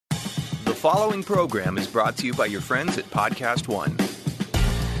The following program is brought to you by your friends at Podcast One.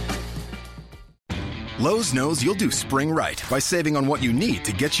 Lowe's knows you'll do spring right by saving on what you need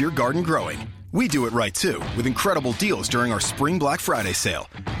to get your garden growing. We do it right, too, with incredible deals during our Spring Black Friday sale,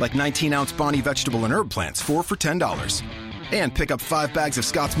 like 19-ounce Bonnie vegetable and herb plants, 4 for $10. And pick up 5 bags of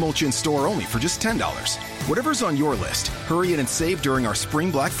Scott's Mulch in store only for just $10. Whatever's on your list, hurry in and save during our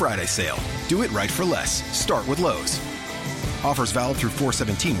Spring Black Friday sale. Do it right for less. Start with Lowe's. Offers valid through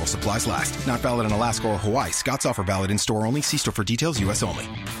 4/17 while supplies last. Not valid in Alaska or Hawaii. Scott's offer valid in store only. See store for details. U.S. only.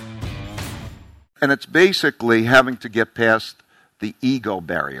 And it's basically having to get past the ego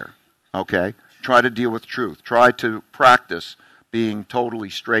barrier, okay? Try to deal with truth. Try to practice being totally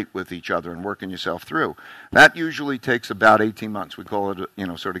straight with each other and working yourself through. That usually takes about 18 months. We call it,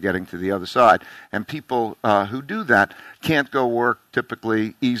 sort of getting to the other side. And people who do that can't go work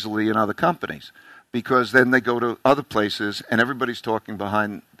typically easily in other companies because then they go to other places and everybody's talking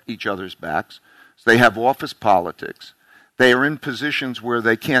behind each other's backs. So they have office politics. They are in positions where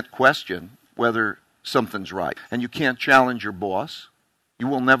they can't question whether something's right. And you can't challenge your boss. You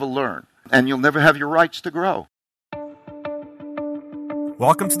will never learn. And you'll never have your rights to grow.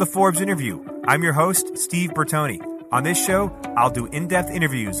 Welcome to the Forbes interview. I'm your host, Steve Bertoni. On this show, I'll do in-depth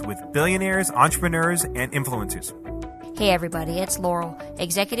interviews with billionaires, entrepreneurs, and influencers. Hey everybody, it's Laurel,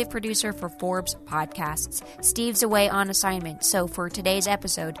 executive producer for Forbes Podcasts. Steve's away on assignment, so for today's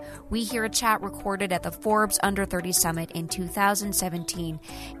episode, we hear a chat recorded at the Forbes Under 30 Summit in 2017.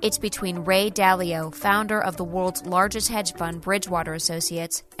 It's between Ray Dalio, founder of the world's largest hedge fund, Bridgewater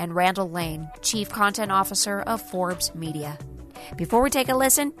Associates, and Randall Lane, chief content officer of Forbes Media. Before we take a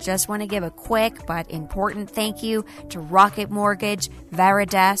listen, just want to give a quick but important thank you to Rocket Mortgage,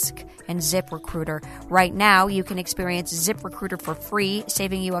 Veridesk, and ZipRecruiter. Right now, you can experience ZipRecruiter for free,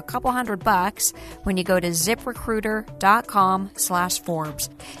 saving you a couple $100 when you go to ZipRecruiter.com/Forbes.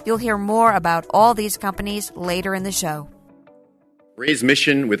 You'll hear more about all these companies later in the show. Ray's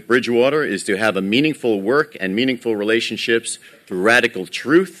mission with Bridgewater is to have a meaningful work and meaningful relationships through radical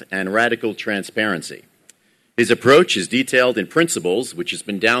truth and radical transparency. His approach is detailed in Principles, which has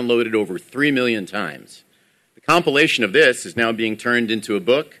been downloaded over 3 million times. The compilation of this is now being turned into a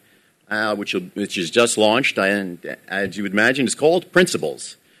book, which is just launched, and as you would imagine, is called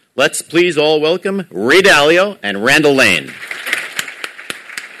Principles. Let's please all welcome Ray Dalio and Randall Lane.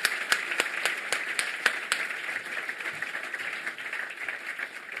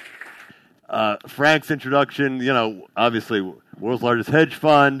 Frank's introduction, obviously, world's largest hedge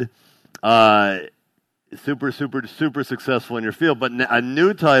fund, super successful in your field, but a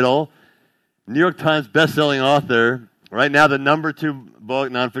new title, New York Times best-selling author. Right now, the number 2 book,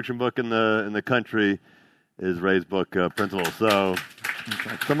 nonfiction book in the country is Ray's book, Principles. So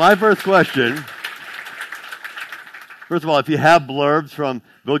my first question, first of all, if you have blurbs from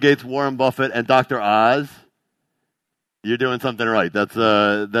Bill Gates, Warren Buffett, and Dr. Oz, you're doing something right.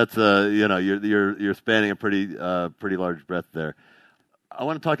 You're spanning a pretty large breadth there. I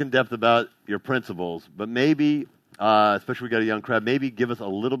want to talk in depth about your principles, but maybe, especially we got a young crowd, maybe give us a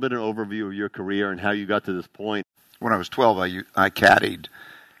little bit of an overview of your career and how you got to this point. When I was 12, I caddied,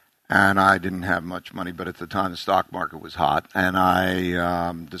 and I didn't have much money, but at the time the stock market was hot, and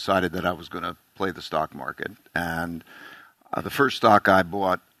I decided that I was going to play the stock market. And the first stock I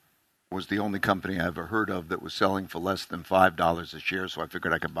bought was the only company I ever heard of that was selling for less than $5 a share, so I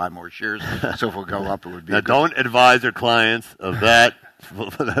figured I could buy more shares. So if it would go up, it would be now, good. Don't advise your clients of that.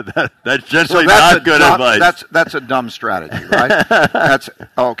 That's generally not good advice. That's a dumb strategy, right? That's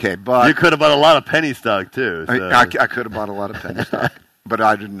okay, but you could have bought a lot of penny stock too. So. I could have bought a lot of penny stock, but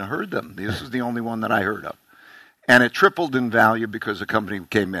I didn't heard them. This was the only one that I heard of, and it tripled in value because the company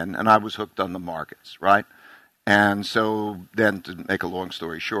came in, and I was hooked on the markets, right? And so then, to make a long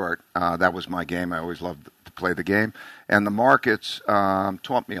story short, that was my game. I always loved to play the game, and the markets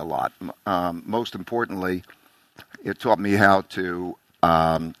taught me a lot. Most importantly, it taught me how to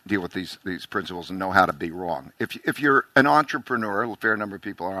deal with these principles and know how to be wrong. If you're an entrepreneur, a fair number of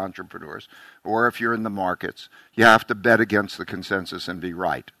people are entrepreneurs, or if you're in the markets, you have to bet against the consensus and be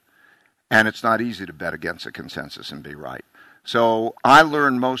right. And it's not easy to bet against the consensus and be right. So I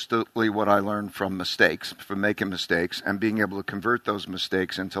learned mostly what I learned from mistakes, from making mistakes, and being able to convert those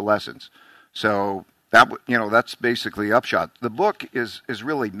mistakes into lessons. So that's basically the upshot. The book is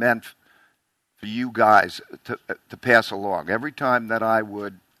really meant for you guys to pass along. Every time that I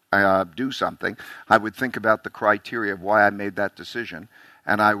would do something, I would think about the criteria of why I made that decision,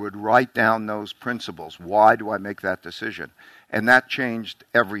 and I would write down those principles. Why do I make that decision? And that changed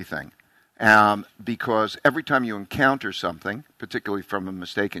everything. Because every time you encounter something, particularly from a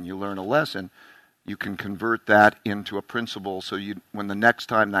mistake, and you learn a lesson, you can convert that into a principle so when the next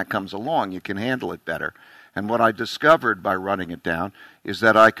time that comes along, you can handle it better. And what I discovered by running it down is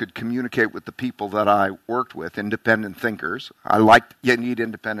that I could communicate with the people that I worked with, independent thinkers. You need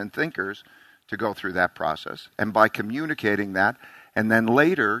independent thinkers to go through that process. And by communicating that, and then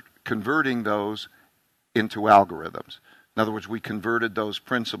later converting those into algorithms. In other words, we converted those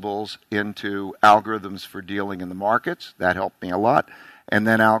principles into algorithms for dealing in the markets. That helped me a lot. And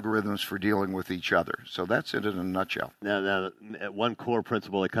then algorithms for dealing with each other. So that's it in a nutshell. Now, one core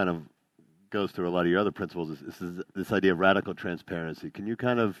principle that kind of goes through a lot of your other principles is this idea of radical transparency. Can you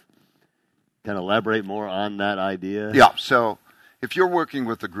kind of elaborate more on that idea? Yeah. So if you're working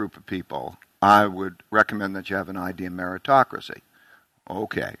with a group of people, I would recommend that you have an idea meritocracy.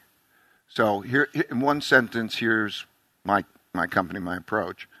 Okay. So here, in one sentence, here's my company, my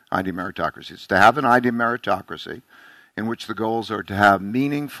approach, idea meritocracy. It's to have an idea meritocracy in which the goals are to have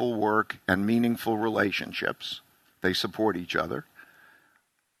meaningful work and meaningful relationships. They support each other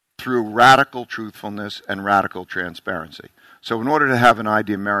through radical truthfulness and radical transparency. So in order to have an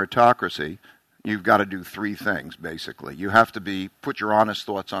idea meritocracy, you've got to do three things, basically. You have to put your honest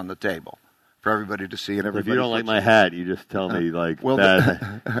thoughts on the table for everybody to see. And everybody. If you don't like my hat, you just tell me, well,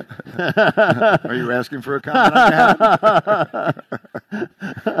 bad. Are you asking for a comment on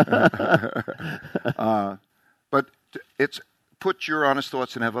that? But it's put your honest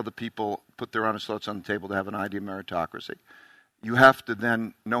thoughts and have other people put their honest thoughts on the table to have an idea meritocracy. You have to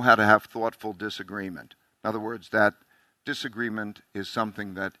then know how to have thoughtful disagreement. In other words, that disagreement is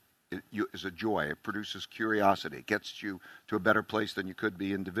something that is a joy. It produces curiosity. It gets you to a better place than you could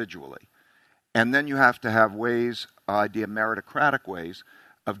be individually. And then you have to have idea meritocratic ways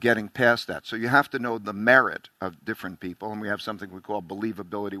of getting past that. So you have to know the merit of different people, and we have something we call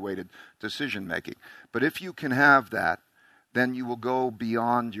believability-weighted decision-making. But if you can have that, then you will go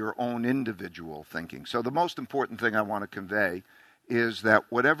beyond your own individual thinking. So the most important thing I want to convey is that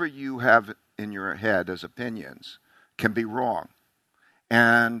whatever you have in your head as opinions can be wrong.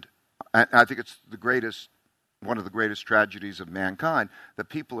 And I think it's one of the greatest tragedies of mankind, that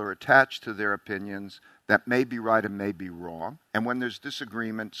people are attached to their opinions that may be right and may be wrong. And when there's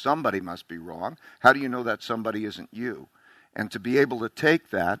disagreement, somebody must be wrong. How do you know that somebody isn't you? And to be able to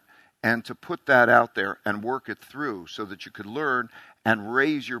take that and to put that out there and work it through so that you could learn and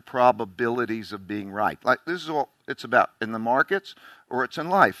raise your probabilities of being right. Like, this is all it's about in the markets or it's in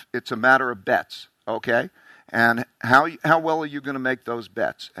life. It's a matter of bets, okay? And how well are you going to make those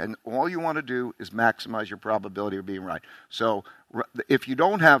bets? And all you want to do is maximize your probability of being right. So if you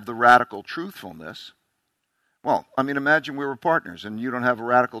don't have the radical truthfulness, well, I mean, imagine we were partners and you don't have a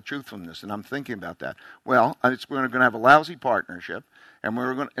radical truthfulness, and I'm thinking about that. Well, we're going to have a lousy partnership,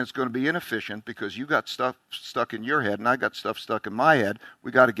 and it's going to be inefficient because you got stuff stuck in your head and I got stuff stuck in my head.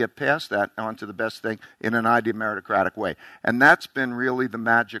 We got to get past that onto the best thing in an idea meritocratic way. And that's been really the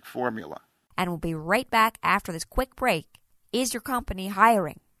magic formula. And we'll be right back after this quick break. Is your company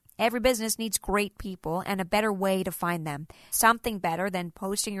hiring? Every business needs great people and a better way to find them. Something better than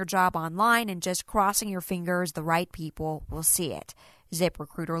posting your job online and just crossing your fingers the right people will see it.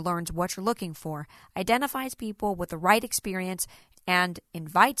 ZipRecruiter learns what you're looking for, identifies people with the right experience, and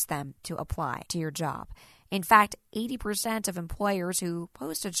invites them to apply to your job. In fact, 80% of employers who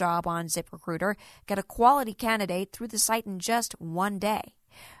post a job on ZipRecruiter get a quality candidate through the site in just one day.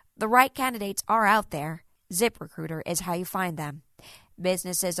 The right candidates are out there. ZipRecruiter is how you find them.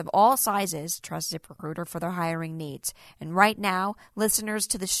 Businesses of all sizes trust ZipRecruiter for their hiring needs. And right now, listeners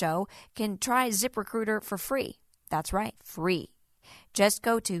to the show can try ZipRecruiter for free. That's right, free. Just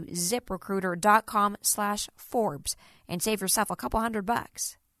go to ZipRecruiter.com/Forbes and save yourself a couple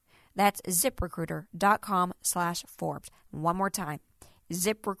 $100. That's ZipRecruiter.com/Forbes. One more time,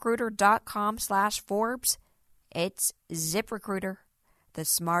 ZipRecruiter.com/Forbes. It's ZipRecruiter, the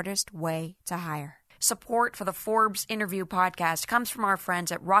smartest way to hire. Support for the Forbes Interview Podcast comes from our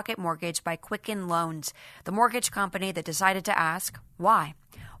friends at Rocket Mortgage by Quicken Loans, the mortgage company that decided to ask, why?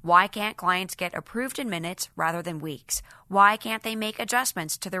 Why can't clients get approved in minutes rather than weeks? Why can't they make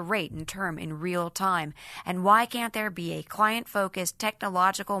adjustments to their rate and term in real time? And why can't there be a client-focused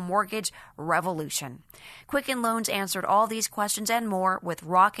technological mortgage revolution? Quicken Loans answered all these questions and more with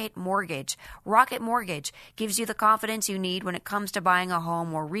Rocket Mortgage. Rocket Mortgage gives you the confidence you need when it comes to buying a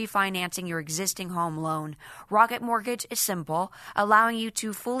home or refinancing your existing home loan. Rocket Mortgage is simple, allowing you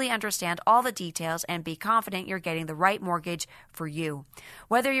to fully understand all the details and be confident you're getting the right mortgage for you.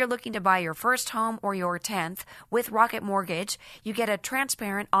 Whether you're looking to buy your first home or your 10th, with Rocket Mortgage, you get a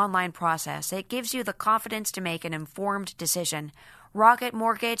transparent online process that gives you the confidence to make an informed decision. Rocket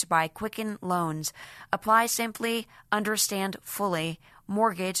Mortgage by Quicken Loans. Apply simply, understand fully,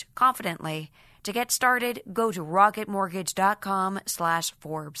 mortgage confidently. To get started, go to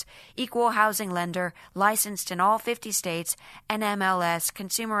rocketmortgage.com/Forbes. Equal housing lender, licensed in all 50 states, NMLS,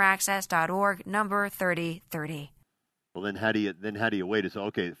 consumeraccess.org, number 3030. Well, then how do you wait? It's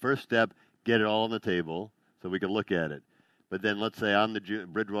okay. First step, get it all on the table so we can look at it. But then let's say I'm the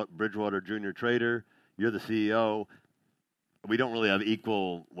Bridgewater junior trader. You're the CEO. We don't really have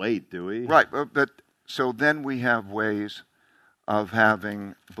equal weight, do we? Right. But so then we have ways of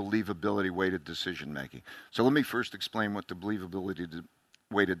having believability-weighted decision-making. So let me first explain what the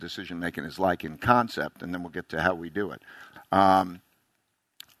believability-weighted decision-making is like in concept, and then we'll get to how we do it.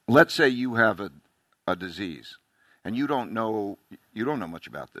 Let's say you have a disease, and you don't know much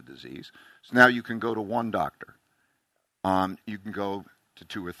about the disease. So now you can go to one doctor. You can go to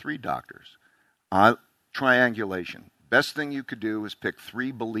 2 or 3 doctors. Triangulation. Best thing you could do is pick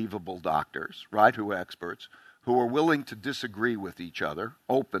 3 believable doctors, right, who are experts, who are willing to disagree with each other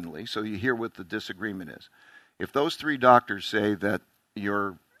openly, so you hear what the disagreement is. If those 3 doctors say that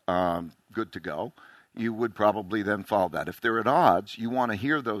you're good to go, you would probably then follow that. If they're at odds, you want to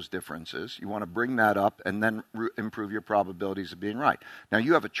hear those differences. You want to bring that up and then improve your probabilities of being right. Now,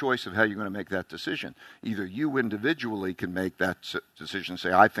 you have a choice of how you're going to make that decision. Either you individually can make that decision,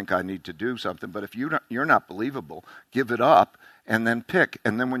 say, I think I need to do something, but if you're not believable, give it up and then pick.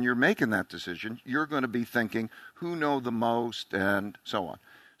 And then when you're making that decision, you're going to be thinking, who know the most, and so on.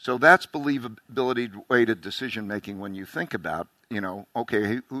 So that's believability-weighted decision-making when you think about,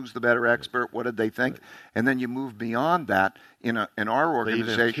 okay, who's the better expert? What did they think? And then you move beyond that in our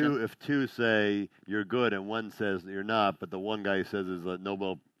organization. Even if two say you're good and one says you're not, but the one guy says is a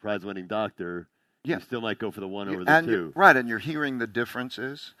Nobel Prize-winning doctor, you still might go for the one over the 2. Right, and you're hearing the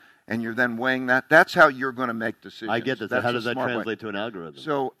differences, and you're then weighing that. That's how you're going to make decisions. I get that. So how does that translate to an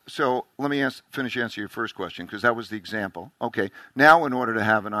algorithm? So let me finish answering your first question, because that was the example. Okay, now in order to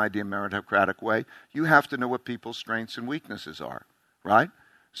have an ideal meritocratic way, you have to know what people's strengths and weaknesses are, right?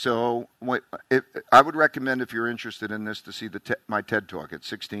 So I would recommend, if you're interested in this, to see my TED Talk. It's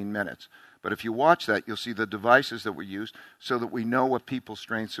 16 minutes. But if you watch that, you'll see the devices that we use so that we know what people's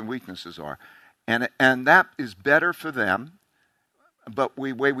strengths and weaknesses are. And that is better for them. But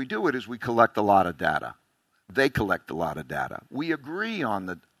the way we do it is we collect a lot of data. They collect a lot of data. We agree on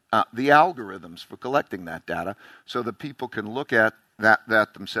the algorithms for collecting that data so that people can look at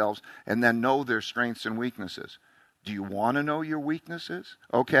that themselves and then know their strengths and weaknesses. Do you want to know your weaknesses?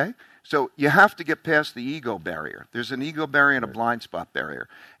 Okay. So you have to get past the ego barrier. There's an ego barrier and a blind spot barrier.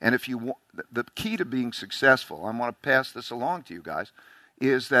 And if you want, the key to being successful, I want to pass this along to you guys,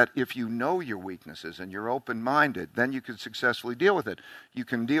 is that if you know your weaknesses and you're open-minded, then you can successfully deal with it. You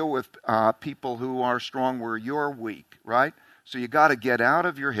can deal with people who are strong where you're weak, right? So you got to get out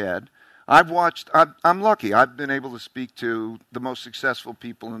of your head. I'm lucky. I've been able to speak to the most successful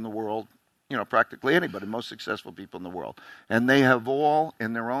people in the world, practically anybody, most successful people in the world. And they have all,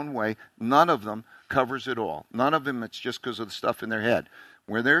 in their own way, none of them covers it all. None of them, it's just because of the stuff in their head.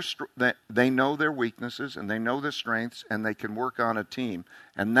 Where they know their weaknesses and they know their strengths and they can work on a team.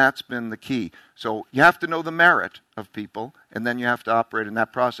 And that's been the key. So you have to know the merit of people, and then you have to operate in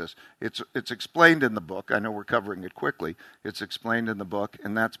that process. It's explained in the book. I know we're covering it quickly. It's explained in the book,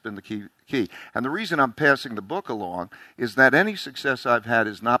 and that's been the key. And the reason I'm passing the book along is that any success I've had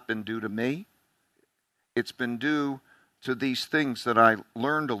has not been due to me. It's been due to these things that I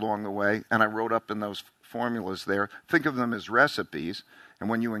learned along the way, and I wrote up in those formulas there. Think of them as recipes. And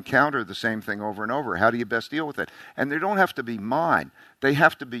when you encounter the same thing over and over, how do you best deal with it? And they don't have to be mine. They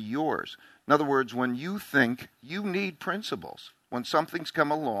have to be yours. In other words, when you think, you need principles. When something's come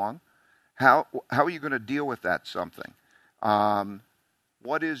along, how are you going to deal with that something?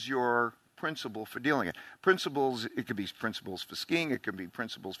 What is your principle for dealing with it? Principles, it could be principles for skiing, it could be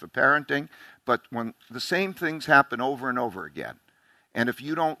principles for parenting, but when the same things happen over and over again, and if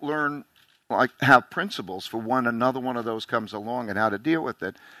you don't learn, have principles for when another one of those comes along and how to deal with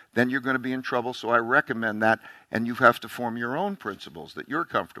it, then you're going to be in trouble. So I recommend that, and you have to form your own principles that you're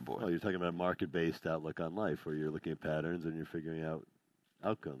comfortable with. Well, you're talking about a market-based outlook on life, where you're looking at patterns and you're figuring out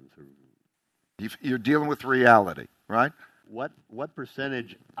outcomes. You're dealing with reality, right? What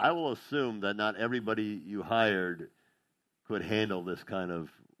percentage? I will assume that not everybody you hired could handle this kind of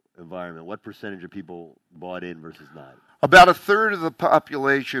environment. What percentage of people bought in versus not? About a third of the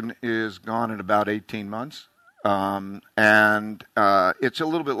population is gone in about 18 months. And it's a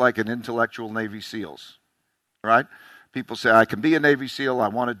little bit like an intellectual Navy SEALs, right? people say, I can be a Navy SEAL, I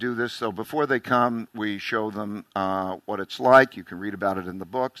want to do this. So before they come, we show them what it's like. You can read about it in the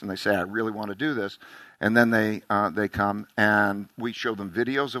books, and they say, I really want to do this. And then they come, and we show them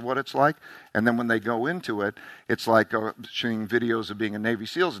videos of what it's like. And then when they go into it, it's like seeing videos of being a Navy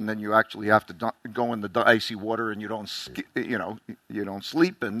SEALs, and then you actually have to go in the icy water, and you don't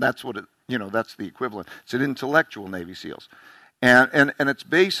sleep, and that's what that's the equivalent. It's an intellectual Navy SEALs, and it's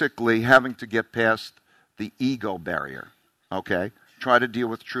basically having to get past the ego barrier. Okay, try to deal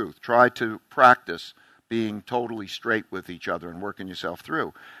with truth. Try to practice being totally straight with each other and working yourself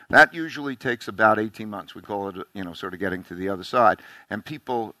through. That usually takes about 18 months. We call it, sort of getting to the other side. And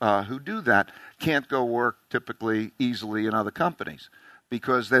people who do that can't go work typically easily in other companies,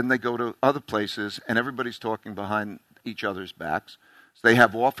 because then they go to other places and everybody's talking behind each other's backs. So they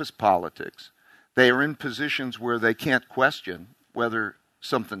have office politics. They are in positions where they can't question whether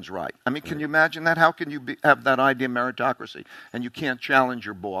something's right. I mean, can you imagine that? How can you have that idea of meritocracy and you can't challenge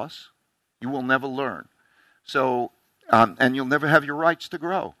your boss? You will never learn. So, and you'll never have your rights to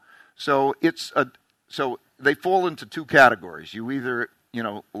grow. So so they fall into two categories. You either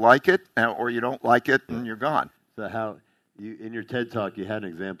like it or you don't like it, and you're gone. So how you in your TED talk you had an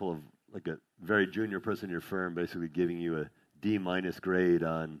example of like a very junior person in your firm basically giving you a D- grade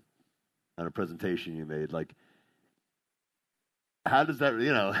on a presentation you made. Like, how does that,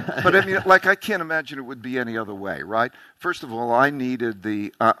 But I mean, I can't imagine it would be any other way, right? First of all, I needed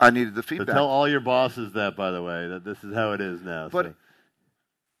the feedback. So tell all your bosses that, by the way, that this is how it is now. But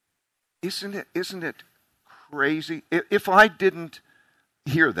isn't it crazy? If I didn't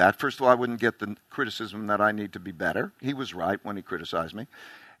hear that, first of all, I wouldn't get the criticism that I need to be better. He was right when he criticized me.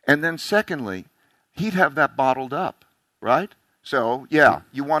 And then secondly, he'd have that bottled up, right? So, yeah,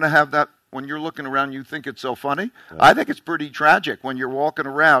 you want to have that. When you're looking around, you think it's so funny. Right. I think it's pretty tragic when you're walking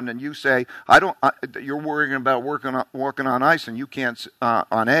around and you say, you're worrying about walking on ice and you can't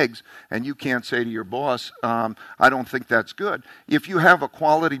on eggs, and you can't say to your boss, I don't think that's good. If you have a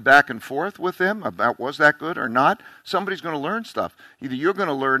quality back and forth with him about was that good or not, somebody's going to learn stuff. Either you're going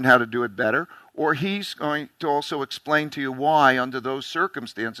to learn how to do it better, or he's going to also explain to you why, under those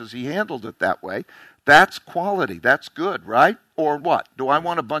circumstances, he handled it that way. That's quality. That's good, right? Or what? Do I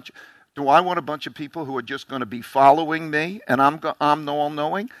want a bunch of people who are just going to be following me and I'm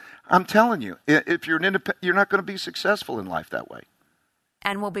all-knowing? I'm telling you, if you're you're not going to be successful in life that way.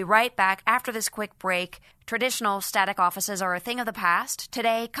 And we'll be right back after this quick break. Traditional static offices are a thing of the past.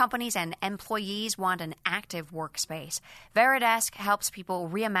 Today, companies and employees want an active workspace. Veridesk helps people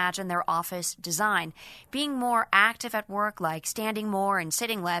reimagine their office design. Being more active at work, like standing more and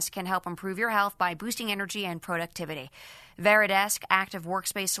sitting less, can help improve your health by boosting energy and productivity. Veridesk active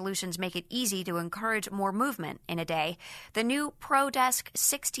workspace solutions make it easy to encourage more movement in a day. The new ProDesk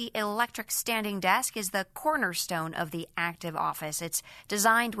 60 electric standing desk is the cornerstone of the active office. It's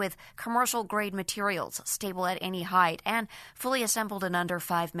designed with commercial-grade materials, stable at any height, and fully assembled in under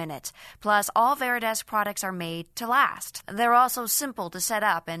 5 minutes. Plus, all Veridesk products are made to last. They're also simple to set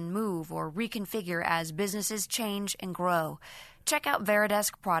up and move or reconfigure as businesses change and grow. Check out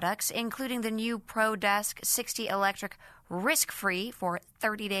Veridesk products, including the new ProDesk 60 electric, risk-free for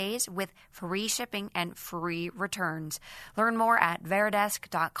 30 days with free shipping and free returns. Learn more at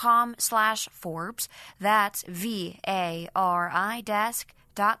veridesk.com/Forbes. That's VARI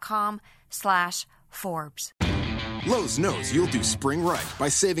desk.com/Forbes. Lowe's knows you'll do spring right by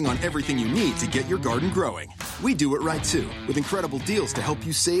saving on everything you need to get your garden growing. We do it right too, with incredible deals to help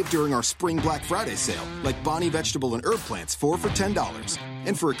you save during our Spring Black Friday sale, like Bonnie vegetable and herb plants, 4 for $10.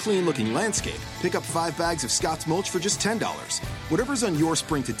 And for a clean-looking landscape, pick up 5 bags of Scott's mulch for just $10. Whatever's on your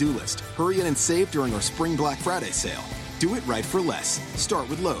spring to-do list, hurry in and save during our Spring Black Friday sale. Do it right for less. Start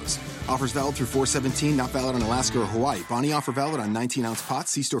with Lowe's. Offers valid through 4/17, not valid on Alaska or Hawaii. Bonnie offer valid on 19-ounce pots.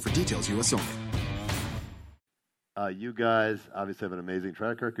 See store for details, U.S. only. You guys obviously have an amazing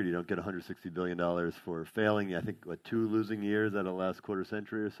track record. You don't get $160 billion for failing. I think, 2 losing years out of the last quarter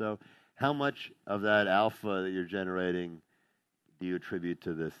century or so. How much of that alpha that you're generating do you attribute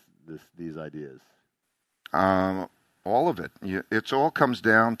to these ideas? All of it. It all comes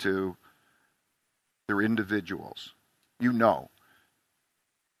down to they're individuals.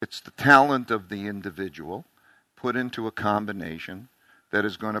 It's the talent of the individual put into a combination that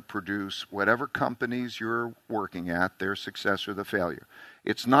is going to produce whatever companies you're working at, their success or the failure.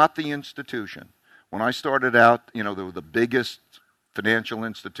 It's not the institution. When I started out, they were the biggest financial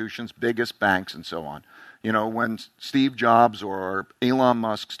institutions, biggest banks, and so on. When Steve Jobs or Elon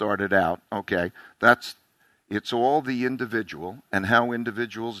Musk started out, it's all the individual and how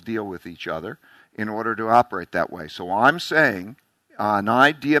individuals deal with each other in order to operate that way. So I'm saying an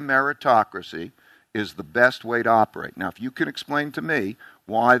idea meritocracy is the best way to operate. Now, if you can explain to me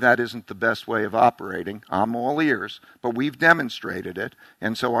why that isn't the best way of operating, I'm all ears, but we've demonstrated it.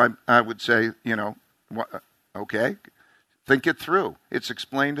 And so I would say, okay, think it through. It's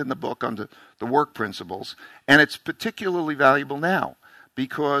explained in the book under the work principles, and it's particularly valuable now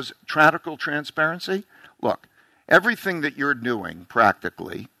because radical transparency, look, everything that you're doing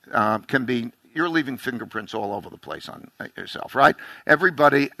practically can be, you're leaving fingerprints all over the place on yourself, right?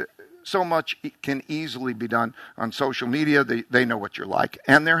 Everybody, so much can easily be done on social media. They know what you're like,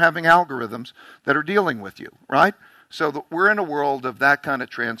 and they're having algorithms that are dealing with you, right? So we're in a world of that kind of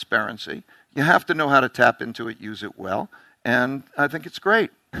transparency. You have to know how to tap into it, use it well, and I think it's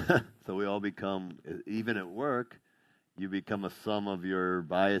great. So we all become, even at work, you become a sum of your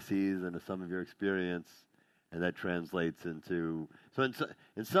biases and a sum of your experience, and that translates into... So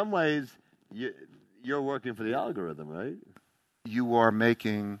in some ways, you're working for the algorithm, right? You are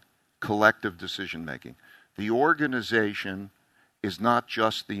making collective decision-making. The organization is not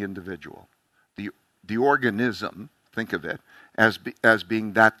just the individual. The organism, think of it, as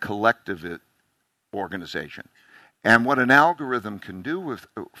being that collective organization. And what an algorithm can do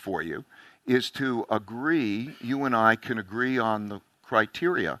for you is to agree, you and I can agree on the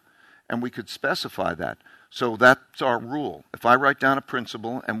criteria, and we could specify that. So that's our rule. If I write down a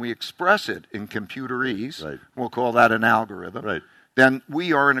principle and we express it in computerese, right, we'll call that an algorithm. Right. Then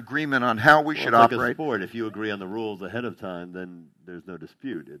we are in agreement on how we should operate. Like a sport. If you agree on the rules ahead of time, then there's no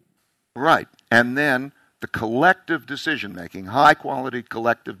dispute. Right. And then the collective decision-making, high-quality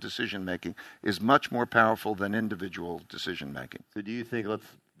collective decision-making, is much more powerful than individual decision-making. So do you think, let's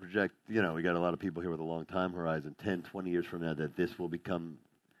project, we got a lot of people here with a long time horizon, 10, 20 years from now, that this will become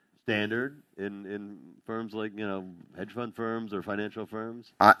standard in firms like, hedge fund firms or financial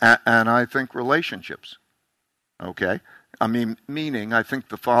firms? And I think relationships. Okay? Meaning, I think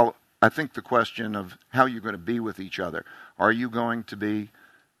the question of how you're going to be with each other. Are you going to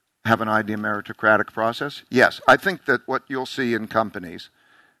have an idea meritocratic process? Yes. I think that what you'll see in companies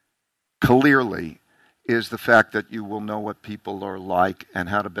clearly is the fact that you will know what people are like and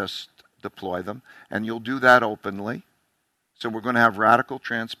how to best deploy them. And you'll do that openly. So we're going to have radical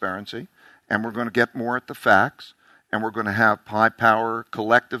transparency, and we're going to get more at the facts, and we're going to have high-power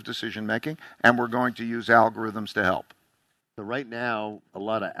collective decision-making, and we're going to use algorithms to help. So right now, a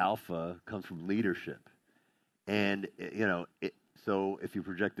lot of alpha comes from leadership. And, so if you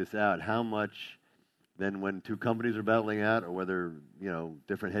project this out, how much then when two companies are battling out, or whether,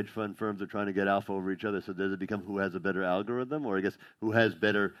 different hedge fund firms are trying to get alpha over each other, so does it become who has a better algorithm, or I guess who has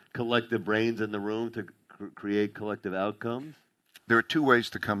better collective brains in the room to create collective outcomes? There are two ways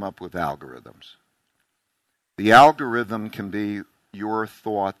to come up with algorithms. The algorithm can be your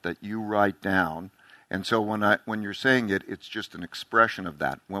thought that you write down, and so when you're saying it, it's just an expression of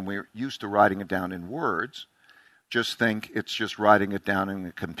that. When we're used to writing it down in words, just think it's just writing it down in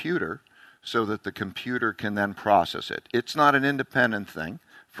a computer so that the computer can then process it. It's not an independent thing.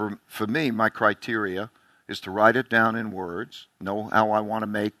 For me, my criteria is to write it down in words, know how I want to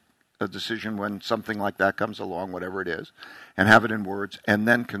make a decision when something like that comes along, whatever it is, and have it in words, and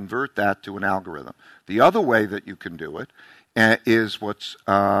then convert that to an algorithm. The other way that you can do it is what's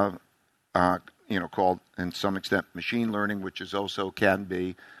called, in some extent, machine learning, which is also can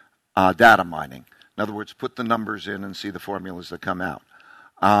be data mining. In other words, put the numbers in and see the formulas that come out.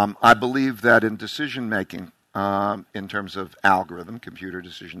 I believe that in decision-making, in terms of algorithm, computer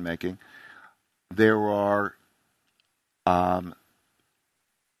decision-making, there are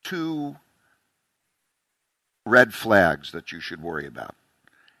two red flags that you should worry about.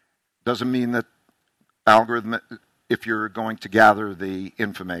 Doesn't mean that algorithm, if you're going to gather the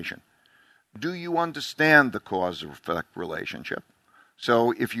information. Do you understand the cause-effect relationship?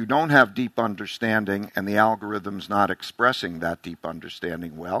 So if you don't have deep understanding and the algorithm's not expressing that deep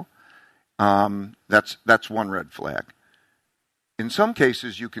understanding well, that's one red flag. In some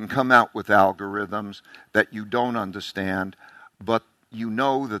cases, you can come out with algorithms that you don't understand, but you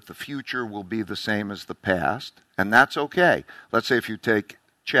know that the future will be the same as the past, and that's okay. Let's say if you take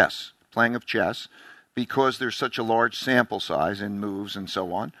chess, playing of chess, because there's such a large sample size in moves and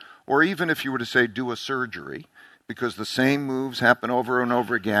so on, or even if you were to say do a surgery, because the same moves happen over and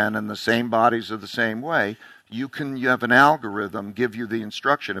over again and the same bodies are the same way, you have an algorithm give you the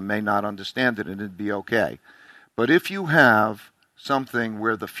instruction and may not understand it, and it'd be okay. But if you have something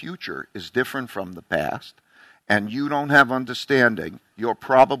where the future is different from the past, and you don't have understanding, you're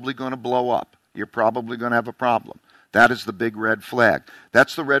probably going to blow up. You're probably going to have a problem. That is the big red flag.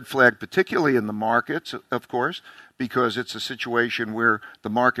 That's the red flag, particularly in the markets, of course, because it's a situation where the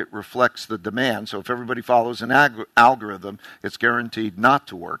market reflects the demand. So if everybody follows an algorithm, it's guaranteed not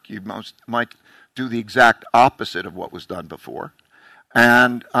to work. You might do the exact opposite of what was done before.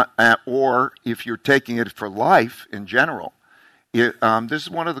 And or if you're taking it for life in general, this is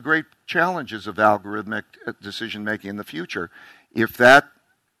one of the great challenges of algorithmic decision-making in the future. If that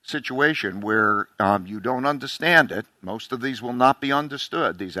situation where you don't understand it, most of these will not be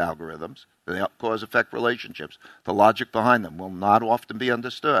understood, these algorithms, the cause-effect relationships, the logic behind them will not often be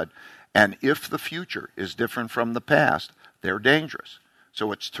understood. And if the future is different from the past, they're dangerous.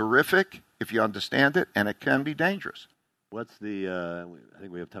 So it's terrific if you understand it, and it can be dangerous. What's I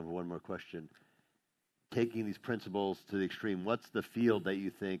think we have time for one more question. Taking these principles to the extreme, what's the field that you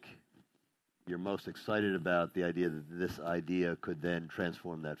think you're most excited about, the idea that this idea could then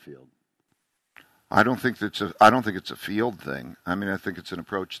transform that field? I don't think it's a field thing. I mean, I think it's an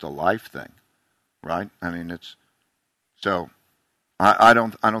approach to life thing, right? I mean, I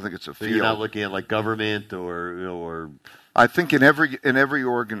don't think it's a field. You're not looking at like government or. I think in every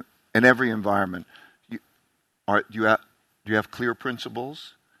environment, do you have clear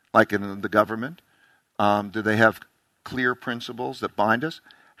principles, like in the government? Do they have clear principles that bind us?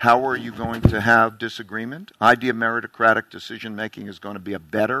 How are you going to have disagreement? Idea meritocratic decision-making is going to be a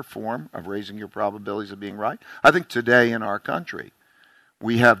better form of raising your probabilities of being right. I think today in our country,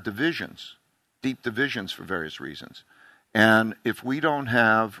 we have divisions, deep divisions for various reasons. And if we don't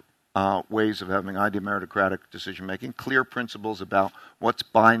have ways of having idea meritocratic decision-making, clear principles about what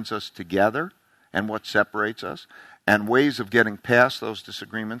binds us together and what separates us, and ways of getting past those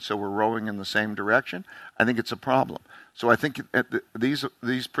disagreements so we're rowing in the same direction, I think it's a problem. So I think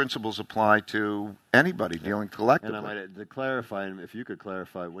these principles apply to anybody dealing collectively. And I might, to clarify, and if you could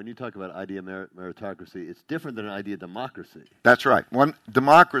clarify, when you talk about idea meritocracy, it's different than an idea democracy. That's right.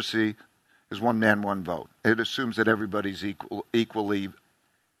 Democracy is one man, one vote. It assumes that everybody's equally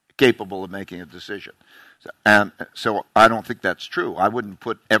capable of making a decision. And so I don't think that's true. I wouldn't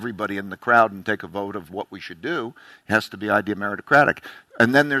put everybody in the crowd and take a vote of what we should do. It has to be idea meritocratic.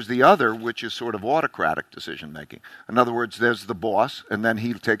 And then there's the other, which is sort of autocratic decision-making. In other words, there's the boss, and then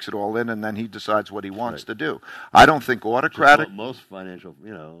he takes it all in, and then he decides what he wants to do. I don't think autocratic... Most financial,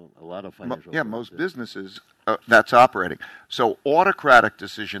 a lot of financial... most businesses, that's operating. So autocratic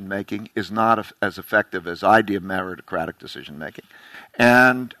decision-making is not as effective as idea meritocratic decision-making.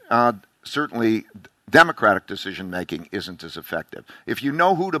 And certainly... democratic decision-making isn't as effective. If you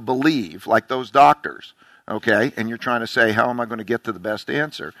know who to believe, like those doctors, okay, and you're trying to say, how am I going to get to the best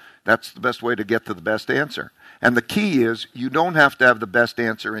answer? That's the best way to get to the best answer. And the key is you don't have to have the best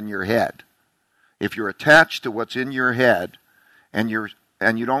answer in your head. If you're attached to what's in your head and you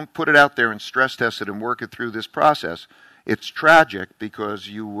don't put it out there and stress test it and work it through this process, it's tragic because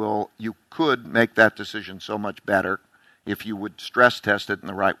you could make that decision so much better if you would stress test it in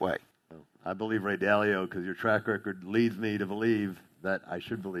the right way. I believe Ray Dalio because your track record leads me to believe that I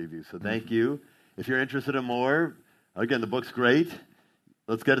should believe you. So thank you. If you're interested in more, again, the book's great.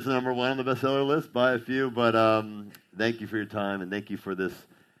 Let's get it to number 1 on the bestseller list. Buy a few. But thank you for your time, and thank you for this.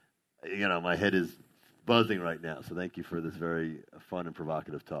 My head is buzzing right now. So thank you for this very fun and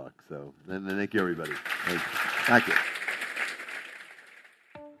provocative talk. So then thank you, everybody. Thank you.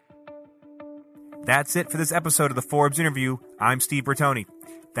 That's it for this episode of the Forbes Interview. I'm Steve Bertoni.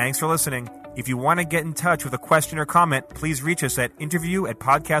 Thanks for listening. If you want to get in touch with a question or comment, please reach us at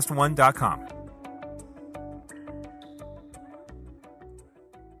interview@podcastone.com.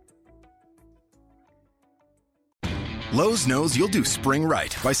 Lowe's knows you'll do spring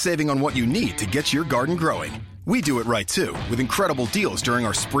right by saving on what you need to get your garden growing. We do it right, too, with incredible deals during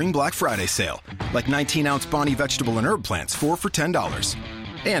our Spring Black Friday sale, like 19-ounce Bonnie vegetable and herb plants, 4 for $10.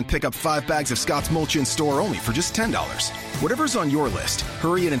 And pick up 5 bags of Scott's mulch in store only for just $10. Whatever's on your list,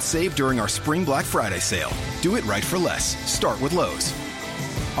 hurry in and save during our Spring Black Friday sale. Do it right for less. Start with Lowe's.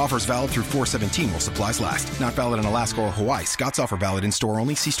 Offers valid through 4/17 while supplies last. Not valid in Alaska or Hawaii. Scott's offer valid in store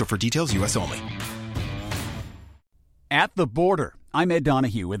only. See store for details. U.S. only. At the border. I'm Ed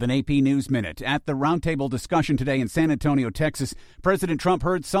Donahue with an AP News Minute. At the roundtable discussion today in San Antonio, Texas, President Trump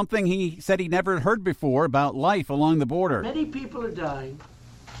heard something he said he'd never heard before about life along the border. Many people are dying.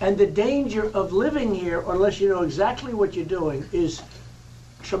 And the danger of living here, unless you know exactly what you're doing, is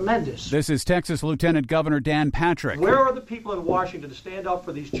tremendous. This is Texas Lieutenant Governor Dan Patrick. Where are the people in Washington to stand up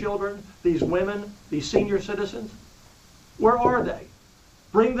for these children, these women, these senior citizens? Where are they?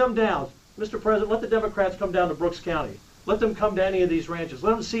 Bring them down. Mr. President, let the Democrats come down to Brooks County. Let them come to any of these ranches.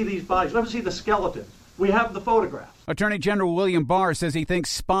 Let them see these bodies. Let them see the skeletons. We have the photographs. Attorney General William Barr says he thinks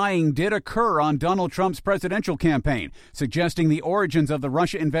spying did occur on Donald Trump's presidential campaign, suggesting the origins of the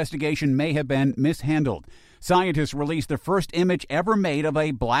Russia investigation may have been mishandled. Scientists released the first image ever made of a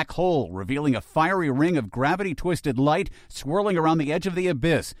black hole, revealing a fiery ring of gravity-twisted light swirling around the edge of the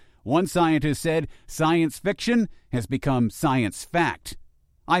abyss. One scientist said science fiction has become science fact.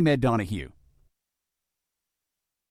 I'm Ed Donahue.